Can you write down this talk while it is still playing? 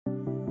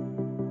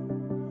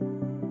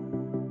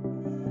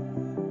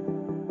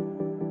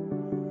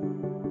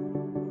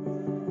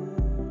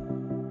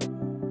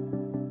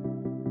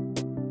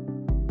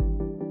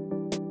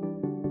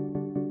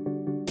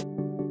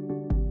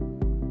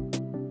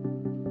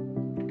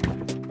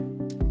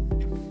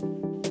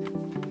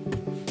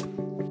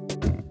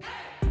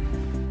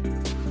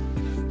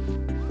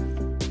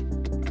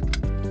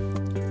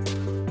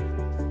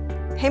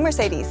Hey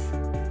Mercedes.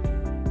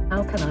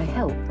 How can I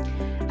help?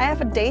 I have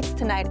a date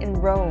tonight in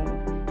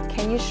Rome.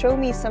 Can you show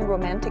me some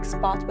romantic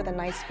spots with a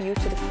nice view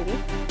to the city?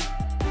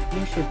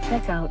 You should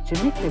check out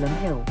Janiculum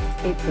Hill.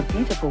 It's a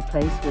beautiful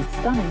place with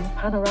stunning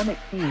panoramic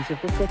views of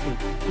the city.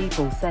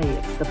 People say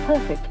it's the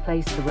perfect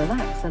place to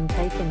relax and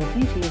take in the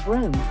beauty of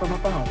Rome from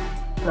above.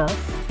 Plus,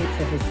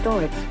 it's a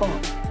historic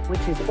spot,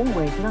 which is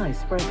always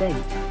nice for a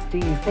date. Do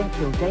you think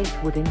your date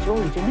would enjoy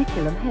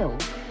Janiculum Hill?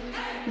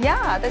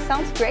 Yeah, that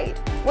sounds great.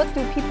 What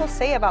do people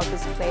say about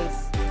this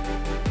place?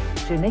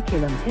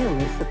 Janiculum Hill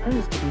is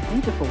supposed to be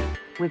beautiful,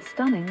 with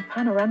stunning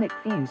panoramic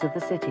views of the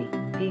city.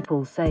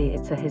 People say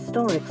it's a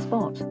historic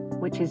spot,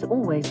 which is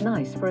always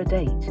nice for a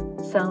date.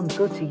 Sound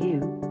good to you?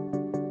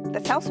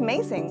 That sounds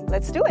amazing.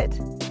 Let's do it.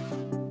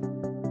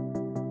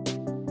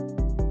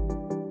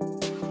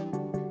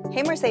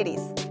 Hey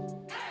Mercedes.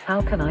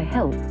 How can I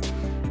help?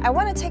 I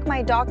want to take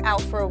my dog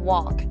out for a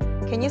walk.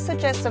 Can you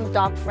suggest some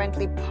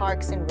dog-friendly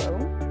parks in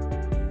Rome?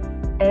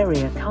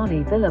 Area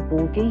Cani Villa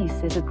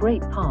Borghese is a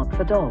great park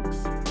for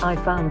dogs. I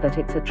found that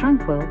it's a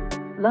tranquil,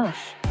 lush,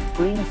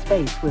 green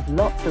space with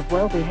lots of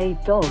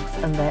well-behaved dogs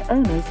and their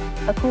owners,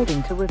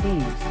 according to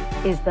reviews.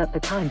 Is that the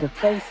kind of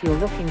place you're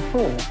looking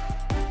for?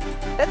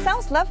 That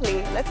sounds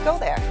lovely. Let's go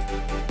there.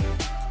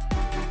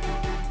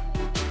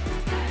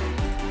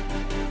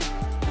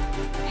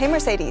 Hey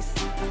Mercedes.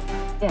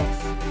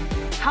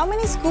 Yes. How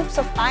many scoops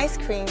of ice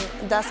cream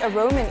does a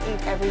Roman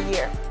eat every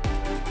year?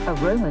 A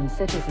Roman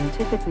citizen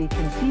typically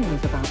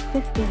consumes about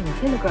 15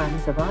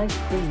 kilograms of ice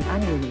cream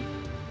annually,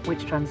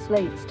 which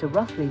translates to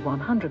roughly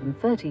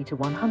 130 to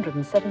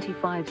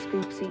 175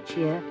 scoops each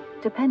year,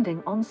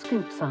 depending on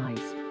scoop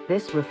size.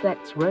 This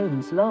reflects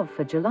Rome's love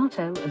for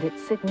gelato and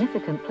its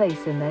significant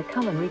place in their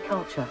culinary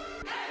culture.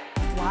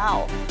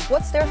 Wow!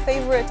 What's their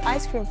favorite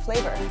ice cream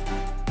flavor?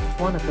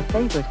 One of the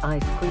favorite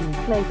ice cream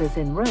flavors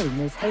in Rome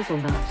is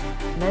hazelnut,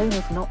 known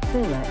as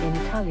noccilla in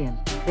Italian.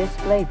 This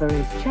flavor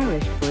is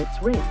cherished for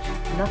its rich,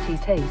 nutty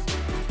taste,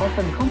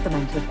 often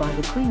complemented by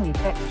the creamy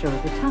texture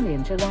of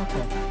Italian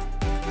gelato.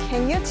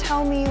 Can you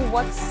tell me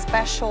what's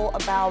special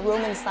about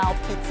Roman-style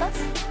pizzas?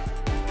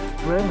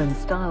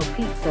 Roman-style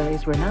pizza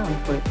is renowned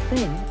for its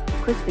thin,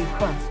 crispy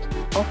crust,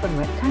 often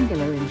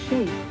rectangular in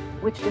shape,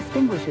 which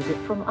distinguishes it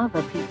from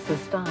other pizza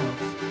styles.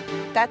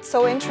 That's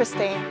so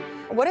interesting.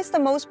 What is the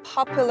most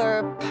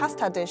popular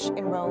pasta dish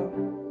in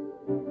Rome?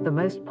 The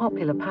most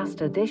popular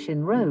pasta dish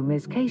in Rome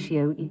is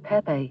cacio e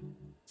pepe,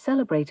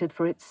 celebrated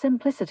for its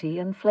simplicity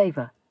and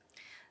flavor.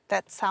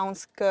 That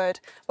sounds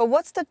good. But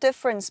what's the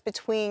difference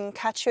between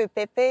cacio e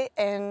pepe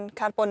and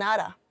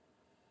carbonara?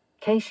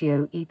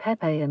 Cacio e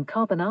pepe and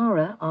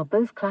carbonara are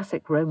both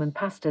classic Roman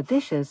pasta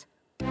dishes,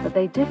 but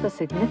they differ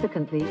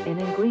significantly in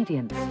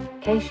ingredients.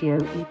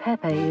 Cacio e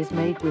pepe is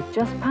made with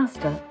just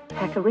pasta,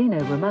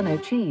 pecorino romano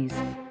cheese,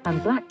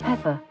 and black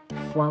pepper,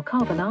 while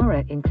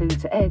carbonara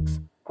includes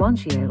eggs,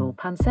 guanciale or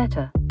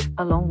pancetta,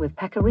 along with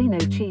pecorino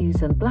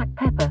cheese and black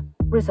pepper,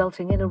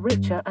 resulting in a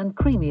richer and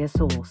creamier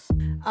sauce.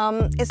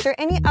 Is there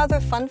any other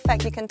fun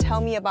fact you can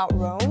tell me about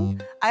Rome?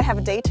 I have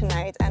a date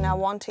tonight and I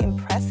want to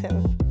impress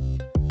him.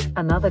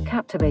 Another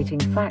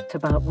captivating fact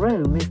about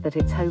Rome is that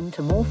it's home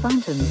to more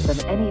fountains than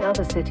any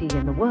other city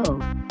in the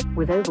world,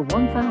 with over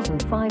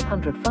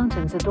 1,500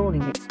 fountains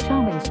adorning its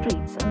charming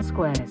streets and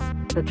squares.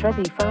 The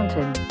Trevi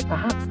Fountain,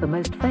 perhaps the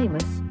most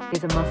famous,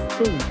 is a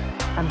must-see,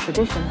 and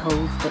tradition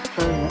holds that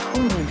throwing a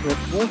coin into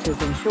its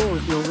waters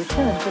ensures your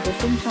return to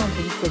this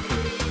enchanting city.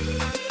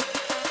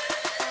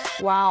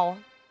 Wow,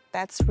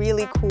 that's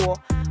really cool.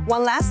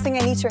 One last thing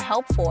I need your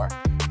help for.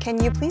 Can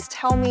you please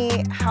tell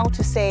me how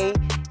to say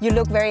 "you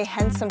look very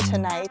handsome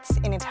tonight"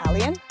 in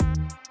Italian?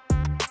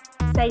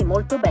 Sei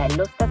molto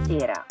bello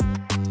stasera.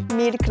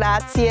 Mille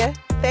grazie.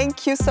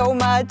 Thank you so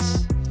much.